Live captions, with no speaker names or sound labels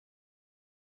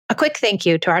quick thank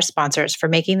you to our sponsors for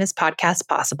making this podcast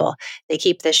possible. They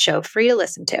keep this show free to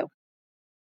listen to.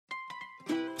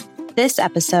 This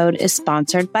episode is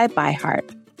sponsored by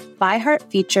ByHeart. ByHeart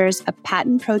features a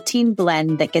patent protein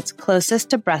blend that gets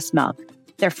closest to breast milk.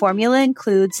 Their formula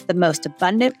includes the most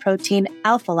abundant protein,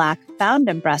 alpha-lac, found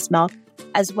in breast milk,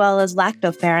 as well as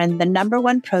lactoferrin, the number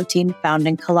one protein found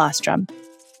in colostrum.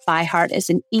 ByHeart is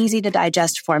an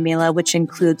easy-to-digest formula which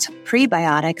includes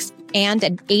prebiotics and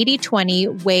an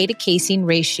 80-20 whey to casein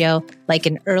ratio like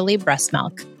in early breast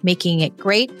milk, making it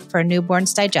great for a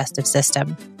newborn's digestive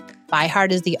system.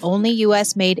 ByHeart is the only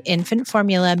U.S.-made infant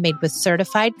formula made with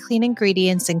certified clean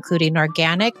ingredients, including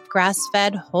organic,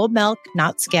 grass-fed, whole milk,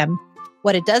 not skim.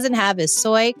 What it doesn't have is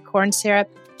soy, corn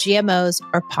syrup, GMOs,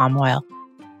 or palm oil.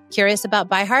 Curious about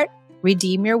ByHeart?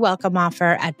 Redeem your welcome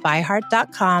offer at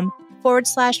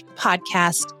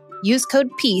byheart.com/podcast. Use code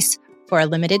PEACE for a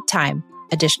limited time.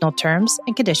 Additional terms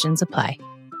and conditions apply.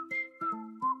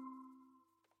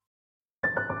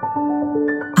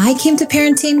 I came to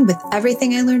parenting with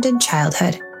everything I learned in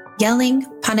childhood: yelling,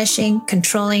 punishing,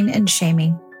 controlling, and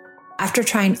shaming. After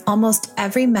trying almost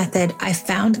every method, I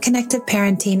found connected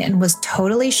parenting and was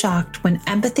totally shocked when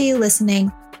empathy,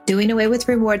 listening, doing away with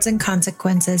rewards and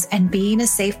consequences, and being a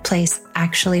safe place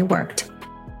actually worked.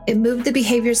 It moved the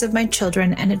behaviors of my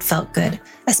children and it felt good,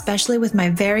 especially with my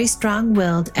very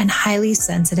strong-willed and highly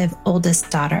sensitive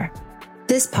oldest daughter.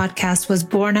 This podcast was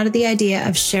born out of the idea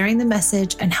of sharing the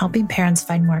message and helping parents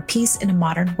find more peace in a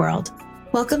modern world.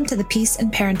 Welcome to the Peace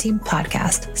in Parenting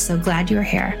podcast. So glad you're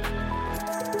here.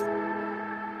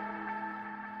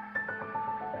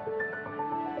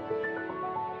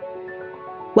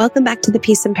 Welcome back to the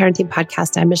Peace in Parenting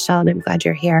podcast. I'm Michelle and I'm glad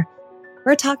you're here.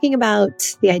 We're talking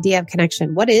about the idea of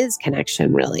connection. What is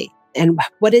connection really? And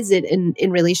what is it in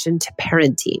relation to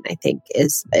parenting, I think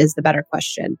is the better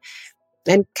question.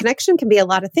 And connection can be a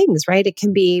lot of things, right? It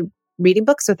can be reading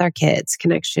books with our kids.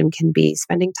 Connection can be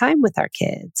spending time with our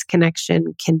kids.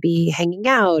 Connection can be hanging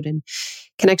out, and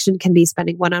connection can be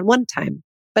spending one-on-one time.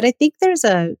 But I think there's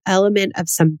an element of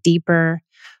some deeper,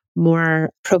 more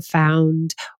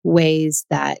profound ways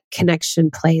that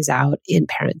connection plays out in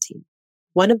parenting.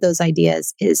 One of those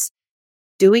ideas is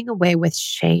doing away with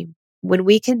shame. When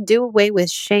we can do away with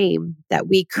shame, that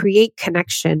we create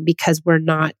connection because we're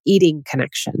not eating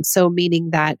connection. So meaning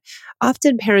that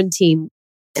often parenting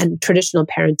and traditional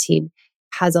parenting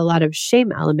has a lot of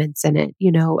shame elements in it,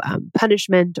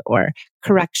 punishment or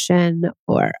correction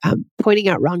or pointing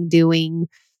out wrongdoing,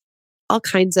 all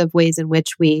kinds of ways in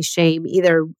which we shame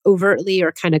either overtly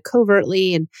or kind of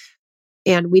covertly,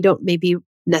 and we don't maybe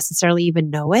necessarily even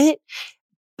know it.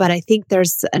 But I think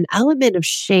there's an element of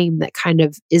shame that kind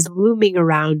of is looming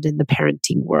around in the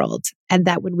parenting world. And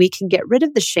that when we can get rid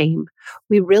of the shame,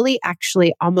 we really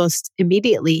actually almost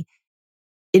immediately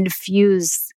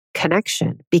infuse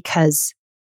connection, because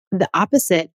the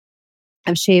opposite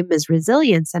of shame is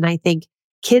resilience. And I think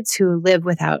kids who live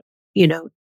without,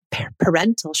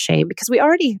 parental shame, because we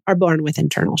already are born with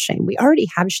internal shame. We already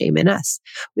have shame in us.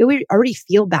 We already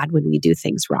feel bad when we do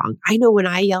things wrong. I know when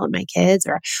I yell at my kids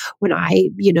or when I,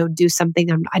 do something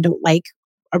I don't like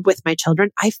or with my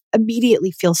children, I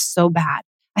immediately feel so bad.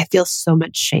 I feel so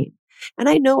much shame. And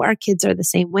I know our kids are the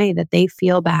same way, that they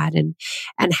feel bad and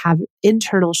have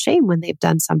internal shame when they've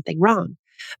done something wrong.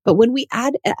 But when we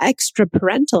add extra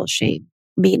parental shame,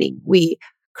 meaning we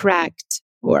correct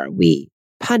or we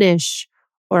punish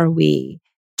or we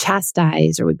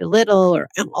chastise or we belittle or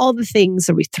all the things,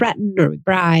 or we threaten or we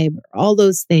bribe, or all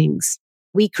those things,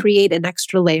 we create an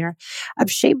extra layer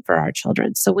of shame for our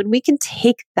children. So when we can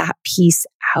take that piece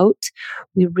out,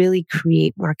 we really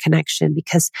create more connection,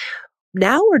 because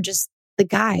now we're just the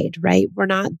guide, right? We're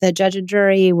not the judge and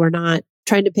jury. We're not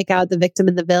trying to pick out the victim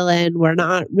and the villain. We're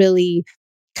not really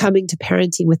coming to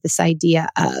parenting with this idea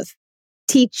of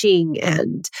teaching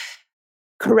and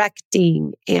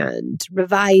correcting and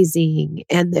revising.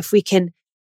 And if we can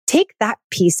take that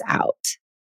piece out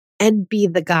and be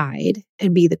the guide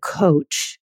and be the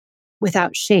coach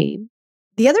without shame.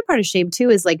 The other part of shame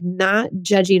too is like not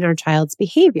judging our child's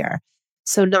behavior.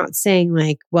 So not saying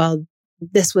like, well,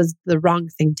 this was the wrong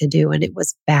thing to do and it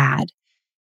was bad,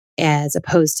 as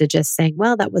opposed to just saying,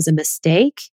 well, that was a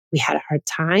mistake. We had a hard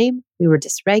time. We were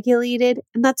dysregulated,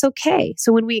 and that's okay.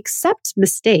 So when we accept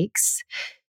mistakes,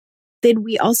 then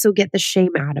we also get the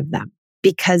shame out of them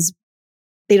because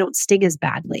they don't sting as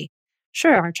badly.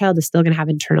 Sure, our child is still going to have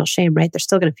internal shame, right? They're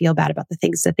still going to feel bad about the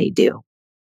things that they do.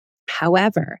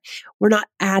 However, we're not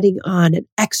adding on an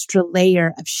extra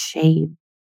layer of shame.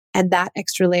 And that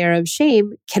extra layer of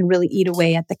shame can really eat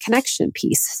away at the connection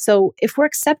piece. So if we're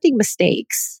accepting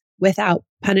mistakes, without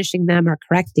punishing them or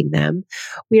correcting them,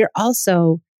 we are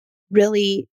also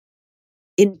really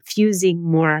infusing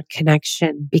more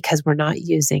connection because we're not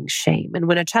using shame. And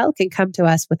when a child can come to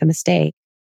us with a mistake,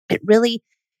 it really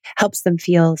helps them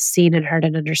feel seen and heard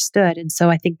and understood. And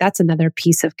so I think that's another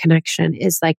piece of connection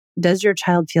is like, does your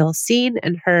child feel seen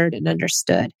and heard and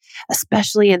understood,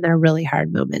 especially in their really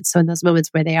hard moments? So in those moments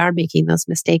where they are making those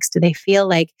mistakes, do they feel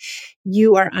like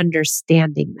you are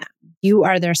understanding them? You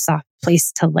are their soft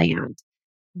place to land.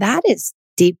 That is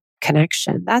deep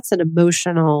connection. That's an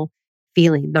emotional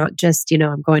feeling, not just,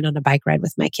 I'm going on a bike ride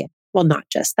with my kid. Well, not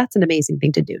just. That's an amazing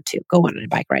thing to do too. Go on a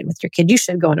bike ride with your kid. You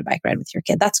should go on a bike ride with your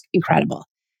kid. That's incredible.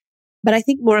 But I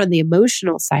think more on the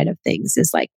emotional side of things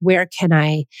is like, where can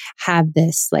I have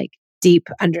this like deep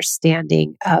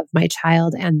understanding of my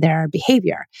child and their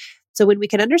behavior? So when we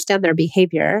can understand their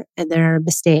behavior and their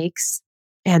mistakes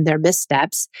and their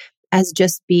missteps as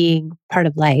just being part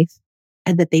of life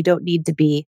and that they don't need to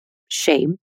be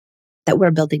shamed, that we're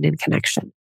building in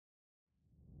connection.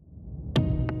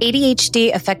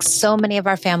 ADHD affects so many of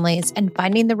our families, and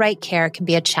finding the right care can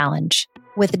be a challenge.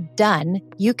 With Done,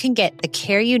 you can get the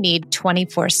care you need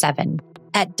 24/7.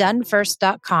 At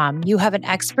donefirst.com, you have an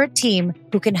expert team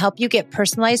who can help you get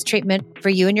personalized treatment for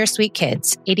you and your sweet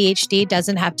kids. ADHD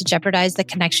doesn't have to jeopardize the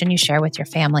connection you share with your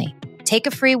family. Take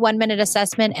a free 1-minute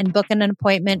assessment and book an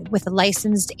appointment with a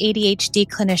licensed ADHD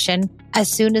clinician as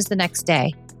soon as the next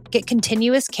day. Get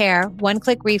continuous care,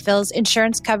 one-click refills,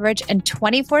 insurance coverage, and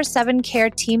 24/7 care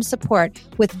team support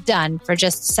with Done for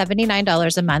just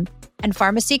 $79 a month and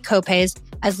pharmacy copays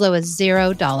as low as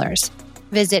 $0.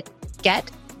 Visit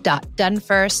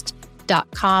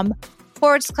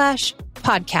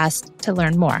get.donefirst.com/podcast to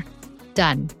learn more.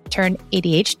 Done. Turn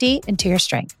ADHD into your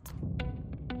strength.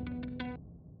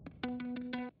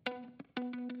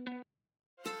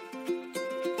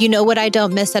 You know what I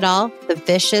don't miss at all? The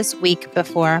vicious week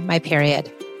before my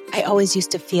period. I always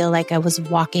used to feel like I was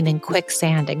walking in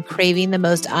quicksand and craving the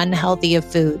most unhealthy of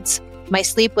foods. My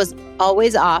sleep was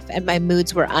always off and my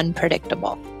moods were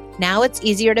unpredictable. Now it's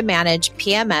easier to manage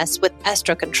PMS with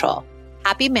Estro Control.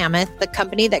 Happy Mammoth, the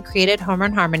company that created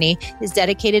Hormone Harmony, is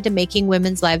dedicated to making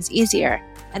women's lives easier.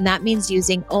 And that means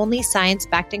using only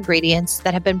science-backed ingredients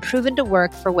that have been proven to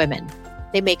work for women.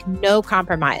 They make no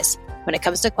compromise when it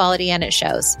comes to quality, and it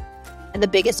shows. And the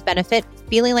biggest benefit,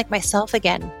 feeling like myself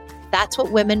again. That's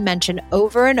what women mention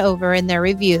over and over in their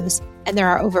reviews, and there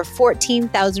are over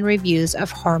 14,000 reviews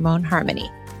of Hormone Harmony.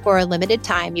 For a limited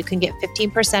time, you can get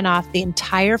 15% off the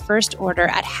entire first order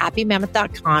at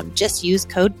happymammoth.com. Just use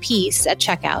code PEACE at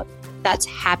checkout. That's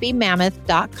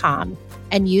happymammoth.com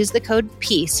and use the code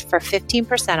PEACE for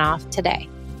 15% off today.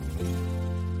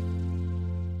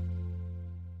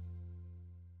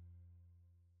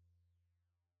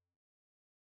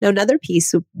 Now, another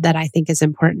piece that I think is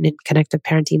important in connective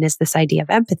parenting is this idea of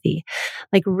empathy,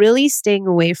 like really staying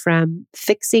away from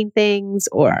fixing things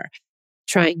or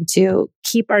trying to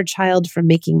keep our child from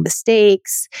making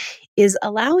mistakes, is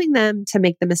allowing them to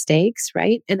make the mistakes,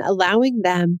 right? And allowing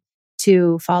them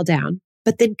to fall down,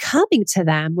 but then coming to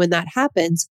them when that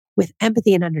happens with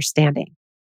empathy and understanding.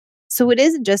 So it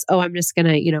isn't just, I'm just going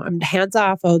to, I'm hands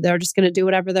off. They're just going to do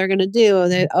whatever they're going to do.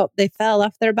 They fell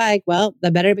off their bike. Well,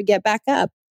 they better get back up.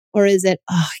 Or is it,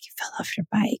 you fell off your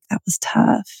bike. That was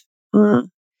tough.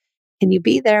 Can you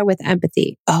be there with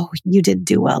empathy? You didn't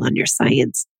do well on your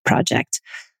science project.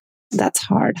 That's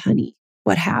hard, honey.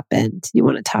 What happened? You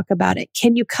want to talk about it?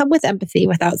 Can you come with empathy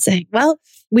without saying, well,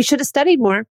 we should have studied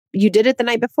more. You did it the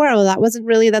night before. Well, that wasn't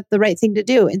really the right thing to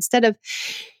do. Instead of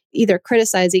either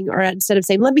criticizing or instead of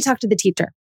saying, let me talk to the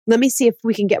teacher. Let me see if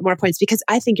we can get more points because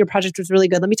I think your project was really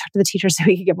good. Let me talk to the teacher so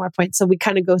we can get more points. So we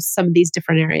kind of go some of these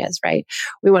different areas, right?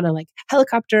 We want to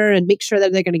helicopter and make sure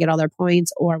that they're going to get all their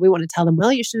points, or we want to tell them,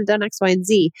 well, you should have done X, Y, and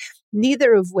Z,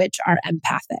 neither of which are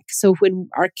empathic. So when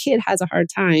our kid has a hard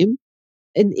time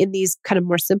in these kind of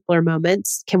more simpler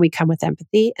moments, can we come with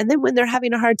empathy? And then when they're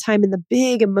having a hard time in the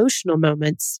big emotional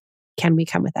moments, can we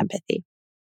come with empathy?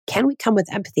 Can we come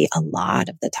with empathy a lot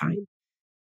of the time?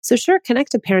 So sure,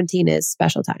 connected parenting is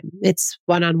special time. It's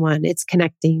one-on-one, it's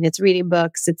connecting, it's reading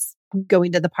books, it's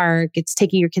going to the park, it's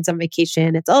taking your kids on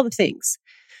vacation, it's all the things.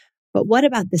 But what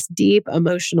about this deep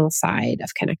emotional side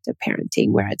of connected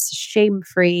parenting where it's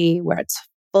shame-free, where it's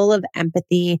full of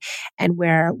empathy, and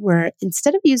where we're,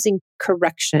 instead of using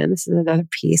correction, this is another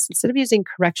piece, instead of using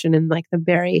correction in the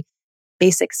very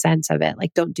basic sense of it,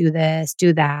 like don't do this,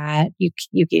 do that, you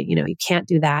can't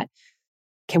do that.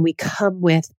 Can we come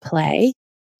with play?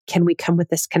 Can we come with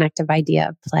this connective idea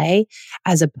of play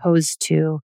as opposed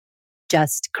to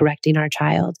just correcting our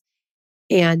child?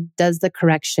 And does the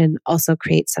correction also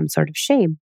create some sort of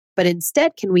shame? But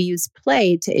instead, can we use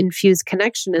play to infuse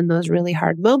connection in those really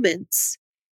hard moments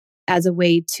as a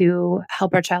way to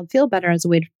help our child feel better, as a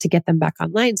way to get them back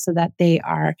online so that they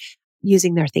are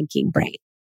using their thinking brain?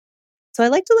 So I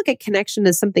like to look at connection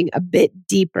as something a bit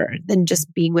deeper than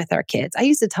just being with our kids. I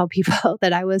used to tell people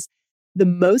that I was the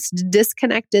most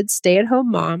disconnected stay-at-home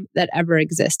mom that ever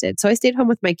existed. So I stayed home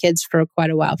with my kids for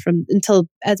quite a while, from until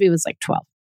Esme was like 12.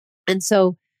 And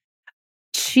so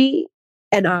she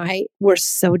and I were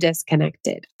so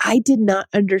disconnected. I did not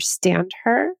understand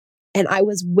her, and I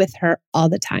was with her all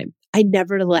the time. I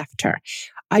never left her.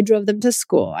 I drove them to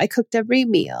school. I cooked every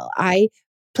meal. I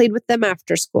played with them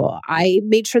after school. I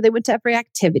made sure they went to every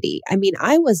activity. I mean,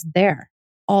 I was there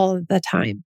all the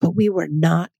time, but we were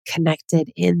not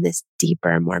connected in this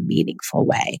deeper, more meaningful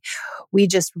way. We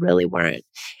just really weren't.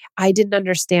 I didn't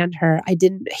understand her. I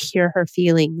didn't hear her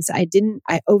feelings. I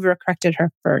overcorrected her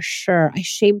for sure. I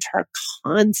shamed her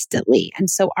constantly. And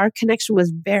so our connection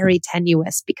was very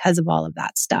tenuous because of all of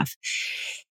that stuff.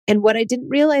 And what I didn't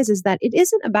realize is that it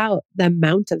isn't about the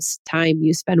amount of time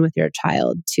you spend with your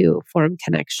child to form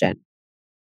connection.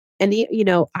 And,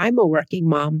 I'm a working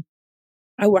mom.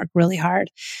 I work really hard,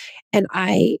 and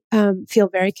I feel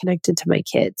very connected to my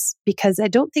kids because I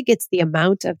don't think it's the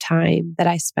amount of time that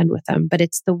I spend with them, but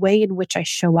it's the way in which I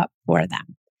show up for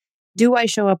them. Do I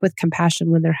show up with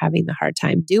compassion when they're having the hard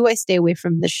time? Do I stay away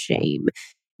from the shame?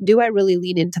 Do I really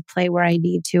lean into play where I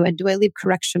need to? And do I leave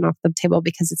correction off the table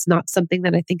because it's not something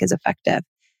that I think is effective?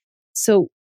 So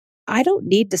I don't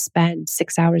need to spend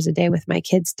 6 hours a day with my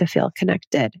kids to feel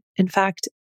connected. In fact,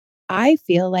 I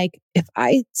feel like if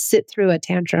I sit through a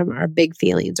tantrum or big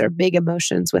feelings or big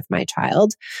emotions with my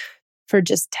child for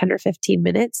just 10 or 15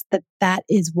 minutes, that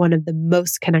is one of the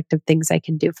most connective things I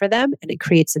can do for them. And it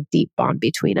creates a deep bond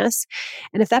between us.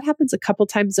 And if that happens a couple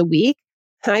times a week,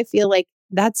 I feel like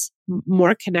that's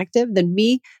more connective than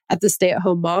me at the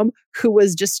stay-at-home mom who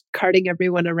was just carting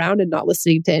everyone around and not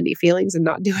listening to any feelings and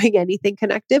not doing anything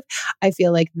connective. I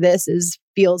feel like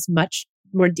feels much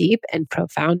more deep and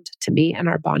profound to me, and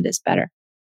our bond is better.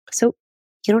 So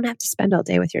you don't have to spend all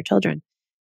day with your children.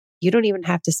 You don't even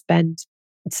have to spend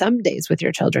some days with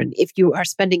your children. If you are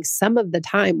spending some of the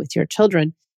time with your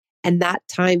children and that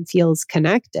time feels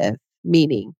connective,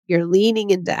 meaning you're leaning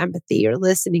into empathy, you're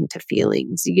listening to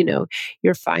feelings,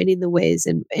 you're finding the ways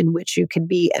in which you can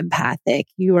be empathic,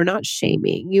 you are not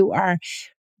shaming, you are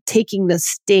taking the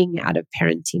sting out of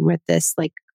parenting with this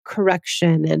like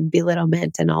correction and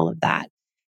belittlement and all of that.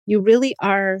 You really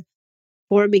are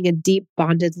forming a deep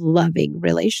bonded, loving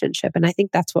relationship. And I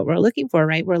think that's what we're looking for,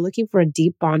 right? We're looking for a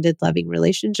deep bonded, loving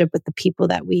relationship with the people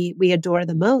that we adore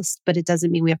the most. But it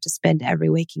doesn't mean we have to spend every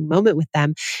waking moment with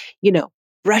them,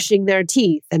 brushing their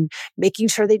teeth and making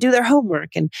sure they do their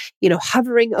homework and,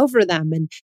 hovering over them.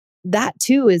 And that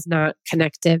too is not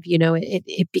connective.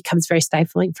 It becomes very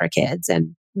stifling for kids.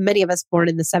 And many of us born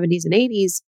in the 70s and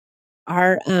 80s,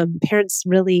 our parents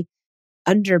really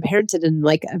underparented in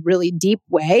like a really deep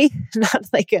way, not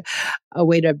like a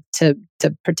way to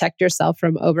protect yourself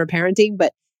from overparenting,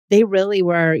 but they really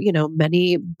were,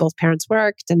 both parents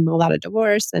worked and a lot of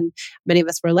divorce, and many of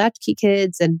us were latchkey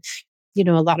kids, and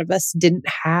a lot of us didn't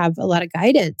have a lot of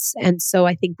guidance. And so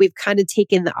I think we've kind of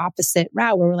taken the opposite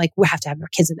route where we're like, we have to have our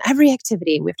kids in every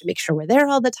activity and we have to make sure we're there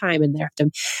all the time and they have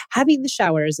to having the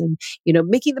showers and,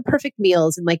 making the perfect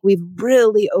meals. And like we've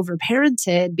really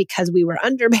overparented because we were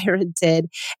underparented.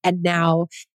 And now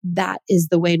that is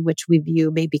the way in which we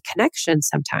view maybe connection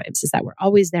sometimes, is that we're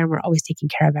always there and we're always taking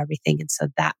care of everything. And so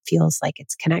that feels like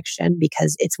it's connection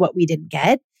because it's what we didn't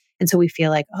get. And so we feel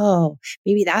like, oh,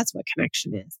 maybe that's what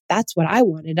connection is. That's what I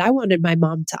wanted. I wanted my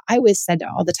mom I always said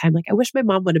all the time, like, I wish my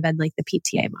mom would have been like the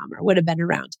PTA mom or would have been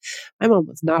around. My mom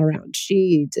was not around.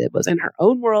 She was in her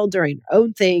own world doing her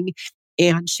own thing.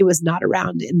 And she was not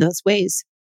around in those ways.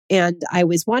 And I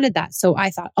always wanted that. So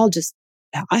I thought,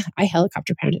 I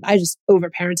helicopter parented. I just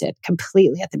overparented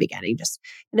completely at the beginning.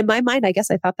 And in my mind, I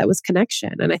guess I thought that was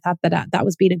connection. And I thought that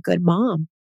was being a good mom.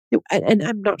 And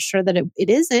I'm not sure that it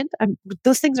isn't.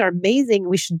 Those things are amazing.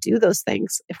 We should do those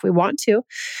things if we want to.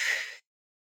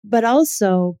 But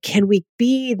also, can we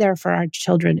be there for our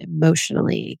children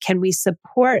emotionally? Can we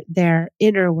support their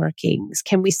inner workings?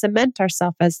 Can we cement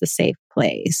ourselves as the safe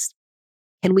place?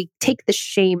 Can we take the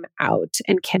shame out?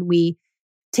 And can we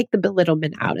take the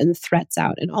belittlement out and the threats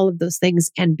out and all of those things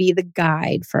and be the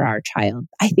guide for our child?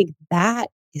 I think that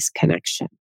is connection.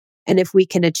 And if we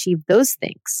can achieve those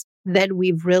things, then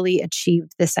we've really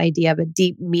achieved this idea of a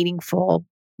deep, meaningful,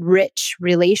 rich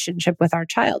relationship with our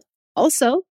child.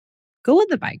 Also, go on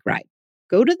the bike ride,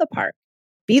 go to the park,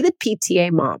 be the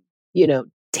PTA mom,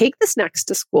 take the snacks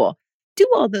to school, do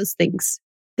all those things.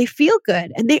 they feel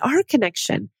good and they are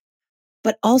connection.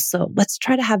 But also, let's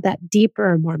try to have that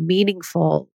deeper, more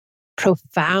meaningful,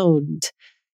 profound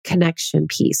connection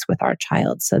piece with our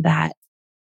child so that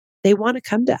they want to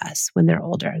come to us when they're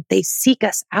older. They seek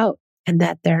us out and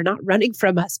that they're not running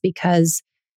from us because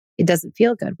it doesn't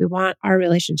feel good. We want our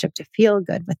relationship to feel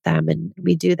good with them. And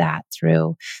we do that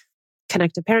through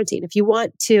connected parenting. If you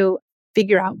want to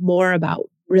figure out more about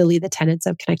really the tenets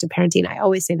of connected parenting, I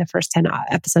always say the first 10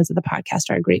 episodes of the podcast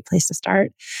are a great place to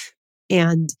start.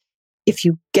 And if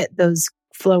you get those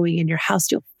flowing in your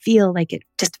house, you'll feel like it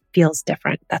just feels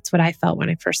different. That's what I felt when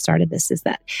I first started this, is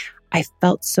that I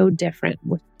felt so different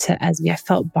to Esme. I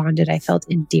felt bonded. I felt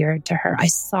endeared to her. I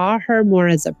saw her more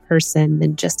as a person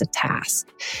than just a task.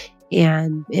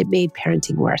 And it made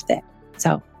parenting worth it.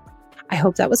 So I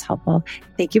hope that was helpful.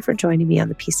 Thank you for joining me on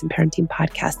the Peace in Parenting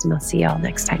podcast, and I'll see you all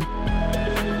next time.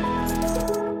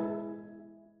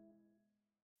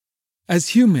 As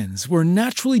humans, we're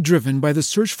naturally driven by the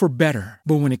search for better.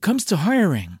 But when it comes to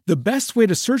hiring, the best way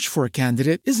to search for a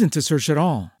candidate isn't to search at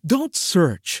all. Don't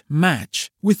search,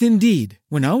 match with Indeed.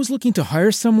 When I was looking to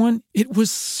hire someone, it was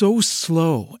so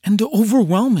slow and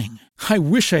overwhelming. I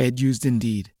wish I had used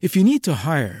Indeed. If you need to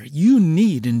hire, you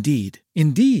need Indeed.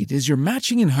 Indeed is your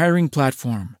matching and hiring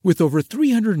platform with over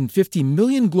 350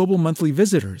 million global monthly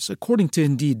visitors, according to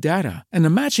Indeed data, and a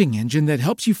matching engine that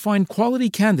helps you find quality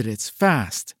candidates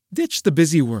fast. Ditch the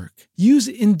busy work. Use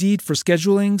Indeed for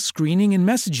scheduling, screening, and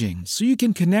messaging so you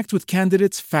can connect with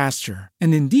candidates faster.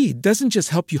 And Indeed doesn't just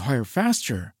help you hire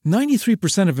faster.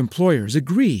 93% of employers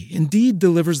agree Indeed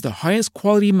delivers the highest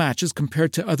quality matches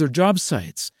compared to other job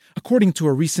sites, according to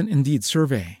a recent Indeed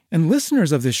survey. And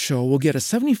listeners of this show will get a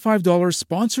 $75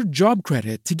 sponsored job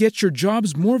credit to get your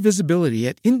jobs more visibility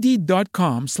at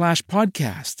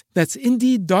Indeed.com/podcast. That's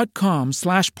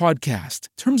Indeed.com/podcast.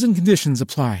 Terms and conditions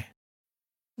apply.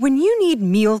 When you need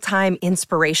mealtime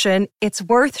inspiration, it's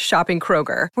worth shopping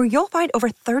Kroger, where you'll find over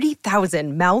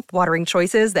 30,000 mouth-watering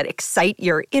choices that excite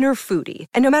your inner foodie.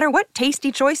 And no matter what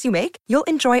tasty choice you make, you'll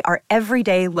enjoy our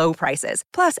everyday low prices,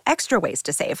 plus extra ways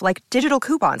to save, like digital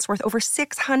coupons worth over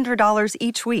 $600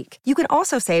 each week. You can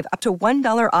also save up to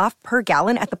 $1 off per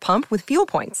gallon at the pump with fuel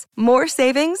points. More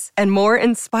savings and more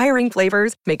inspiring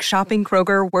flavors make shopping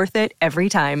Kroger worth it every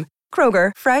time.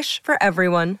 Kroger, fresh for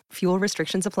everyone. Fuel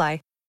restrictions apply.